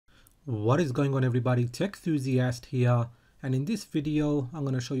What is going on, everybody? Techthusiast here, and in this video I'm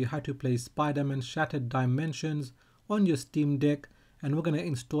going to show you how to play Spider-Man Shattered Dimensions on your Steam Deck, and we're going to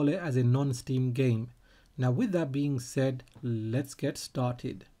install it as a non-Steam game. Now with that being said, let's get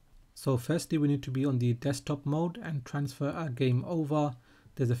started. So firstly, we need to be on the desktop mode and transfer our game over.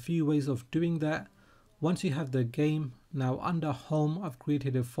 There's a few ways of doing that. Once you have the game, now under home I've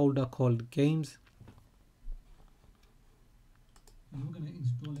created a folder called games, and we're going to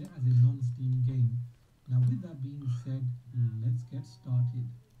install it as a non-Steam game. Now with that being said, let's get started.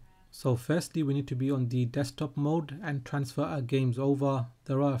 So firstly, we need to be on the desktop mode and transfer our games over.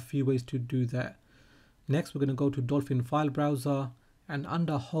 There are a few ways to do that. Next, we're going to go to Dolphin File Browser, and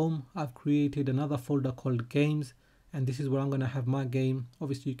under home I've created another folder called games, and this is where I'm going to have my game.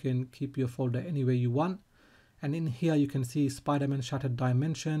 Obviously you can keep your folder anywhere you want, and in here you can see Spider-Man Shattered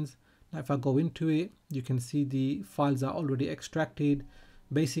Dimensions. Now if I go into it, you can see the files are already extracted.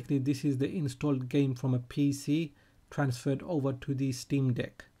 Basically this is the installed game from a PC transferred over to the Steam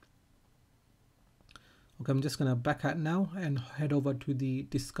Deck. Okay, I'm just going to back out now and head over to the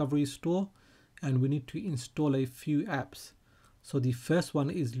Discovery Store, and we need to install a few apps. So the first one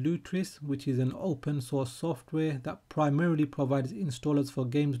is Lutris, which is an open source software that primarily provides installers for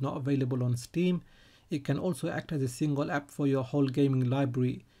games not available on Steam. It can also act as a single app for your whole gaming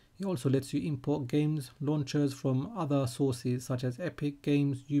library. It also lets you import games launchers from other sources such as Epic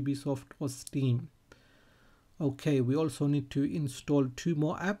Games, Ubisoft or Steam. Okay, we also need to install two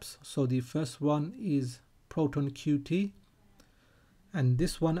more apps. So the first one is Proton Qt, and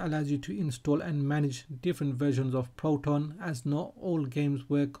this one allows you to install and manage different versions of Proton, as not all games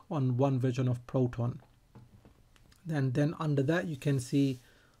work on one version of Proton. And then under that you can see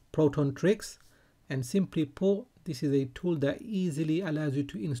Proton Tricks, and simply put, this is a tool that easily allows you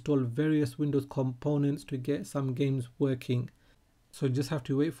to install various Windows components to get some games working. So you just have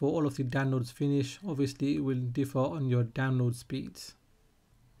to wait for all of the downloads finish. Obviously it will differ on your download speeds.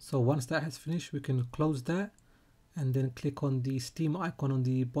 So once that has finished, we can close that and then click on the Steam icon on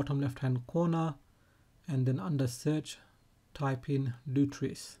the bottom left hand corner, and then under search type in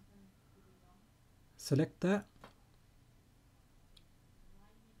Lutris. Select that.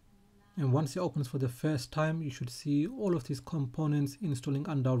 And once it opens for the first time, you should see all of these components installing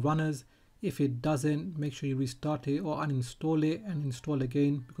under runners. If it doesn't, make sure you restart it or uninstall it and install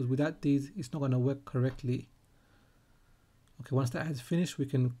again, because without these it's not going to work correctly. Okay, once that has finished, we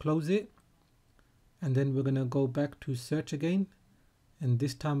can close it, and then we're going to go back to search again, and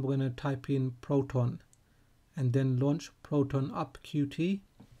this time we're going to type in Proton and then launch Proton Up Qt,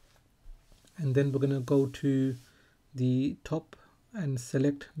 and then we're going to go to the top and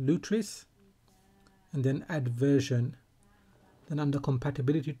select Lutris and then add version. Then under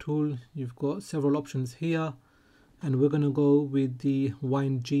compatibility tool you've got several options here, and we're going to go with the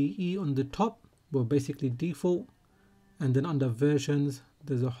WineGE on the top, well basically default, and then under versions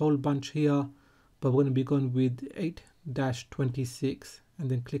there's a whole bunch here, but we're going to be going with 8-26 and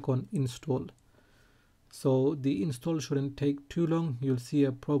then click on install. So the install shouldn't take too long. You'll see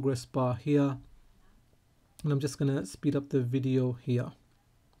a progress bar here, and I'm just going to speed up the video here.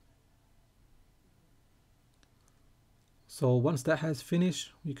 So once that has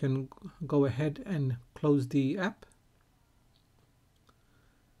finished, you can go ahead and close the app,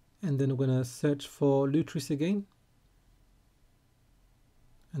 and then we're going to search for Lutris again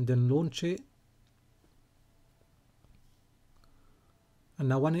and then launch it. And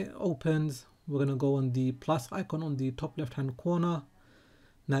now when it opens, we're going to go on the plus icon on the top left hand corner.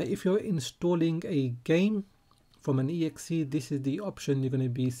 Now if you're installing a game from an exe, this is the option you're going to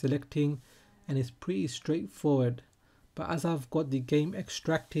be selecting, and it's pretty straightforward. But as I've got the game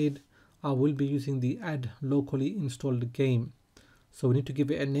extracted, I will be using the add locally installed game. So we need to give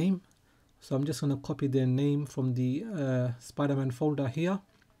it a name. So I'm just going to copy the name from the Spider-Man folder here.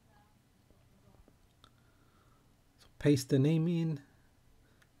 So paste the name in.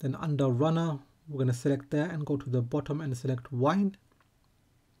 Then under runner, we're going to select that and go to the bottom and select wine.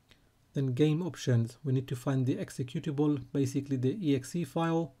 Then game options, we need to find the executable, basically the exe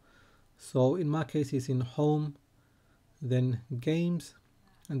file. So in my case it's in home, then games,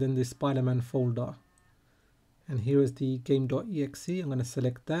 and then the Spider-Man folder. And here is the game.exe. I'm going to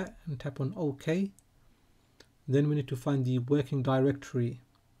select that and tap on OK. Then we need to find the working directory.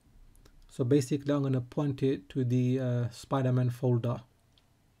 So basically I'm going to point it to the Spider-Man folder.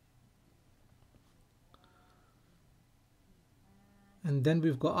 And then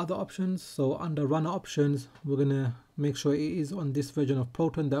we've got other options. So under runner options, we're going to make sure it is on this version of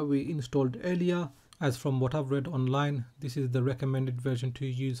Proton that we installed earlier. As from what I've read online, this is the recommended version to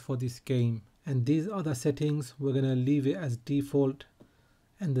use for this game. And these other settings, we're going to leave it as default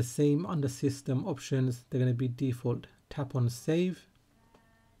And the same under system options, they're going to be default. Tap on save.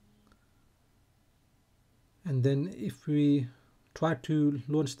 And then if we try to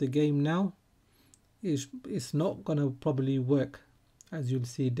launch the game now, it's not going to probably work, as you'll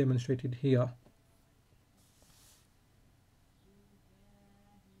see demonstrated here.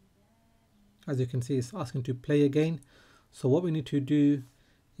 As you can see, it's asking to play again. So what we need to do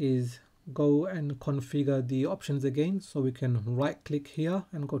is go and configure the options again. So we can right click here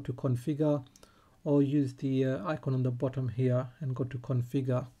and go to configure, or use the icon on the bottom here and go to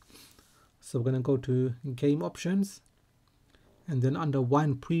configure. So we're going to go to game options, and then under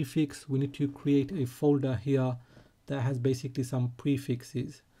wine prefix we need to create a folder here that has basically some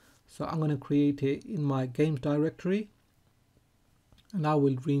prefixes. So I'm going to create it in my games directory, and I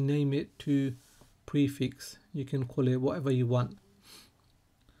will rename it to prefix. You can call it whatever you want.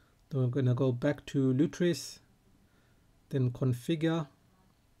 Then we're going to go back to Lutris, then configure,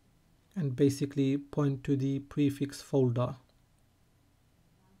 and basically point to the prefix folder.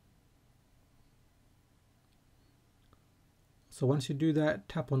 So once you do that,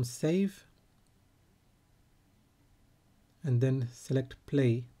 tap on save, and then select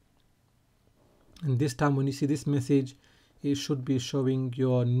play. And this time when you see this message, it should be showing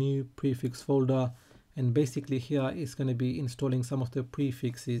your new prefix folder, and basically here it's going to be installing some of the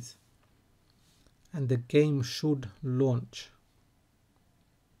prefixes, and the game should launch.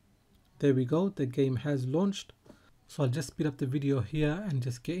 There we go, the game has launched. So I'll just speed up the video here and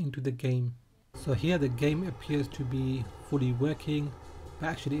just get into the game. So here the game appears to be fully working, but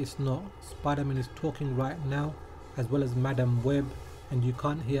actually it's not. Spider-Man is talking right now, as well as Madam Web, and you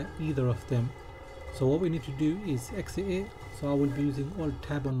can't hear either of them. So what we need to do is exit it. So I will be using Alt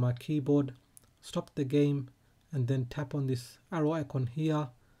Tab on my keyboard, stop the game, and then tap on this arrow icon here,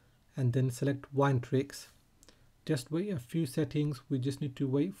 and then select Wine Tricks. Just wait a few settings, we just need to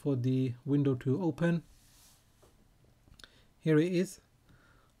wait for the window to open. Here it is.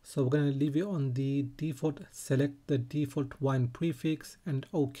 So we're going to leave it on the default, select the default wine prefix and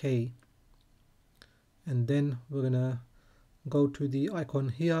OK. And then we're going to go to the icon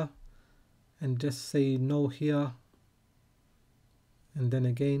here and just say no here. And then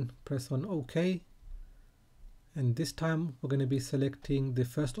again press on OK. And this time we're going to be selecting the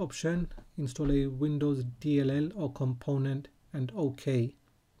first option, install a Windows DLL or component, and OK.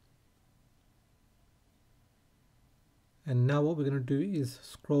 And now what we're going to do is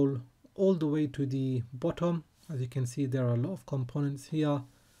scroll all the way to the bottom. As you can see, there are a lot of components here,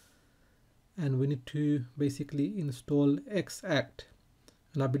 and we need to basically install Xact,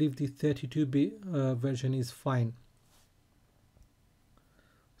 and I believe the 32-bit version is fine.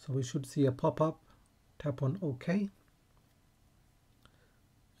 So we should see a pop-up, tap on OK,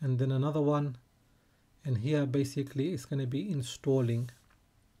 and then another one, and here basically it's going to be installing.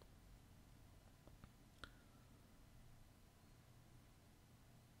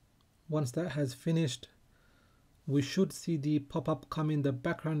 Once that has finished, we should see the pop-up come in the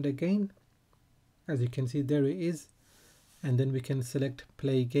background again. As you can see, there it is. And then we can select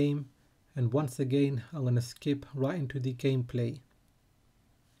play game. And once again, I'm going to skip right into the gameplay.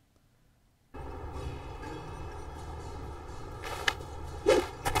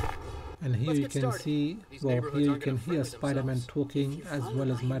 And here you can see, well, here you can hear Spider-Man talking as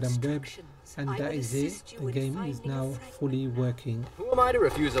well as Madam Web, and that is it. The game is now fully working. Who am I to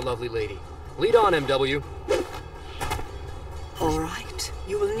refuse a lovely lady? Lead on, MW. All right,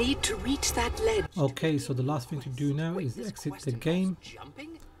 you will need to reach that ledge. Okay, so the last thing to do now is exit the game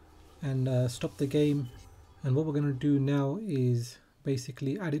and stop the game. And what we're going to do now is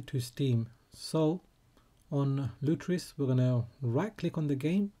basically add it to Steam. So on Lutris, we're going to right click on the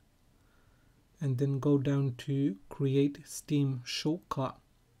game and then go down to create Steam shortcut.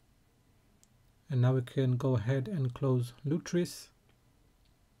 And now we can go ahead and close Lutris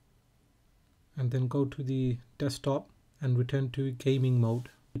and then go to the desktop and return to gaming mode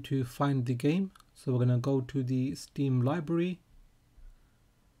to find the game. So we're going to go to the Steam library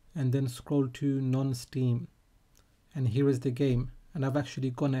and then scroll to non-Steam, and here is the game. And I've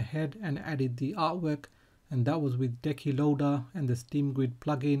actually gone ahead and added the artwork, and that was with Decky Loader and the Steam Grid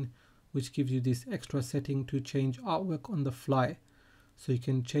plugin, which gives you this extra setting to change artwork on the fly. So you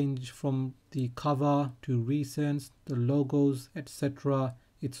can change from the cover to recents, the logos, etc.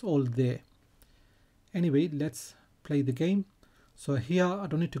 It's all there. Anyway, let's play the game. So here I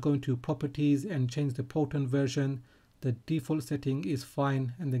don't need to go into properties and change the Proton version. The default setting is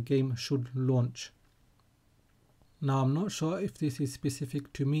fine and the game should launch. Now I'm not sure if this is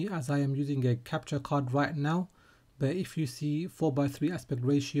specific to me as I am using a capture card right now, but if you see 4:3 aspect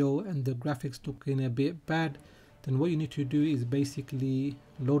ratio and the graphics looking a bit bad, then what you need to do is basically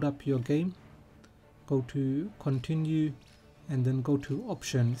load up your game, go to continue, and then go to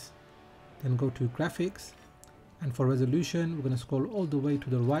options, then go to graphics, and for resolution we're going to scroll all the way to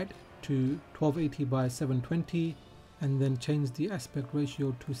the right to 1280 by 720, and then change the aspect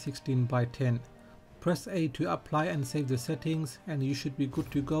ratio to 16 by 10. Press A to apply and save the settings, and you should be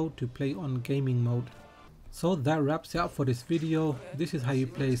good to go to play on gaming mode. So that wraps it up for this video. This is how you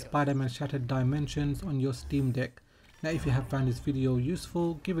play Spider-Man Shattered Dimensions on your Steam Deck. Now if you have found this video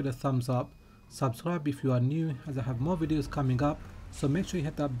useful, give it a thumbs up, subscribe if you are new, as I have more videos coming up, so make sure you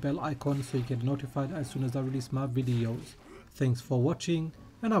hit that bell icon so you get notified as soon as I release my videos. Thanks for watching,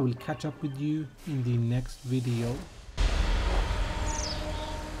 and I will catch up with you in the next video.